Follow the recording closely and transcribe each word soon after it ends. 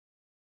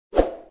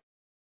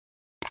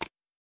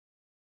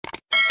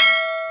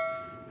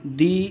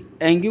The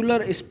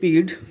angular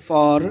speed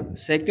for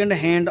second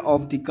hand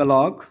of the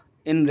clock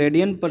in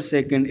radian per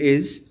second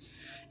is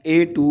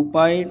A 2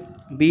 pi,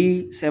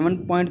 B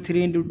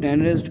 7.3 into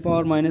 10 raised to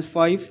power minus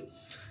 5,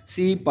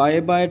 C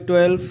pi by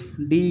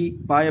 12, D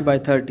pi by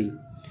 30।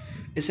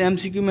 इस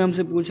MCQ में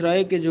हमसे पूछ रहा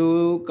है कि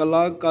जो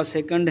clock का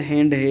second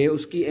hand है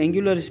उसकी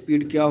एंगुलर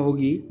स्पीड क्या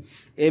होगी।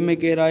 ए में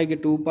कह रहा है कि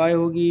 2 पाई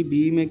होगी,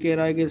 बी में कह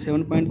रहा है कि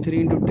 7.3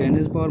 इंटू 10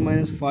 रेज़ पावर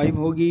माइनस 5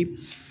 होगी,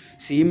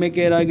 सी में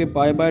कह रहा है कि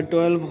पाई बाय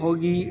 12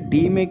 होगी,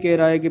 डी में कह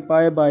रहा है कि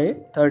पाई बाय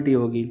 30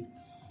 होगी।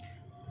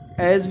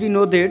 As we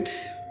know that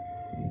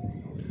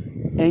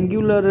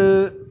angular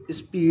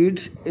speed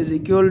is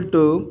equal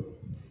to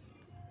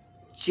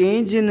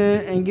change in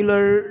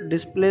angular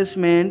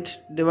displacement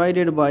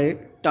divided by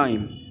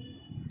time.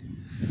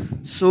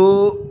 So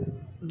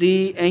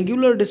the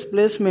angular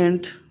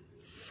displacement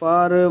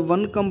for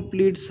one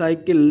complete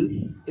cycle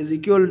is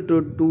equal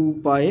to 2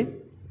 pi,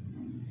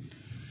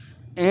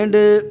 and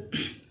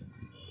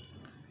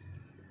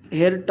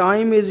here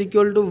time is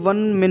equal to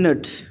 1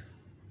 minute.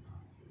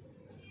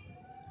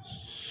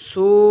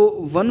 So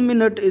 1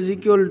 minute is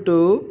equal to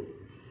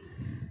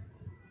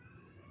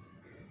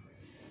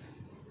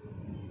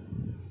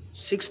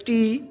 60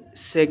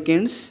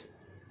 seconds.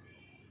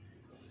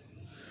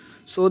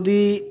 So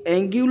the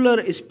angular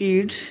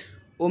speed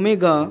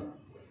omega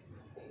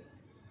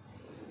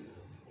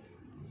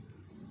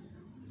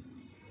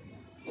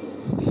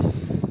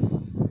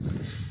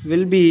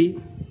will be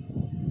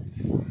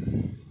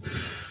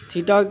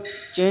theta,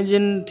 change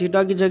in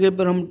theta की जगह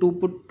पर हम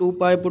 2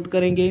 पाई put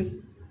करेंगे,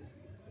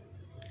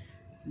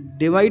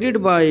 divided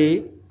by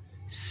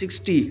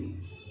 60।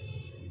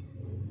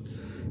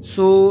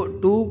 सो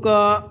 2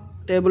 का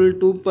table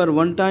 2 पर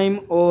 1 time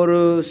और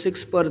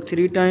 6 पर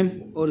 3 time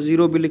और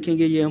 0 भी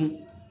लिखेंगे ये हम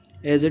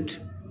as it.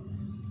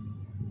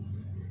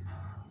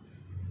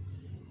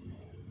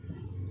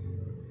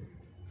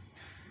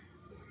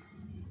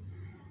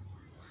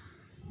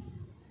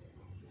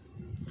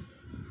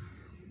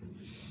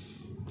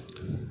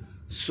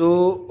 So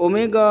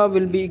omega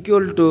will be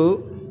equal to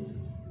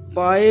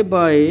pi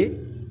by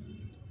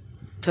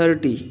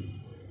 30.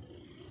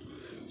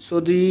 So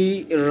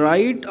the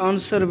right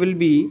answer will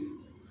be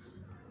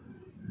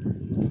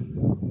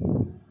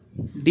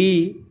D,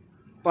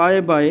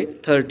 pi by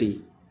 30.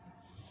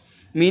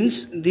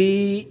 Means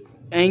the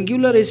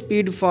angular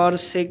speed for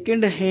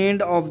second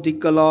hand of the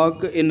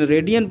clock in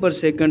radian per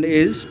second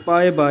is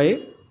pi by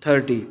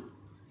 30.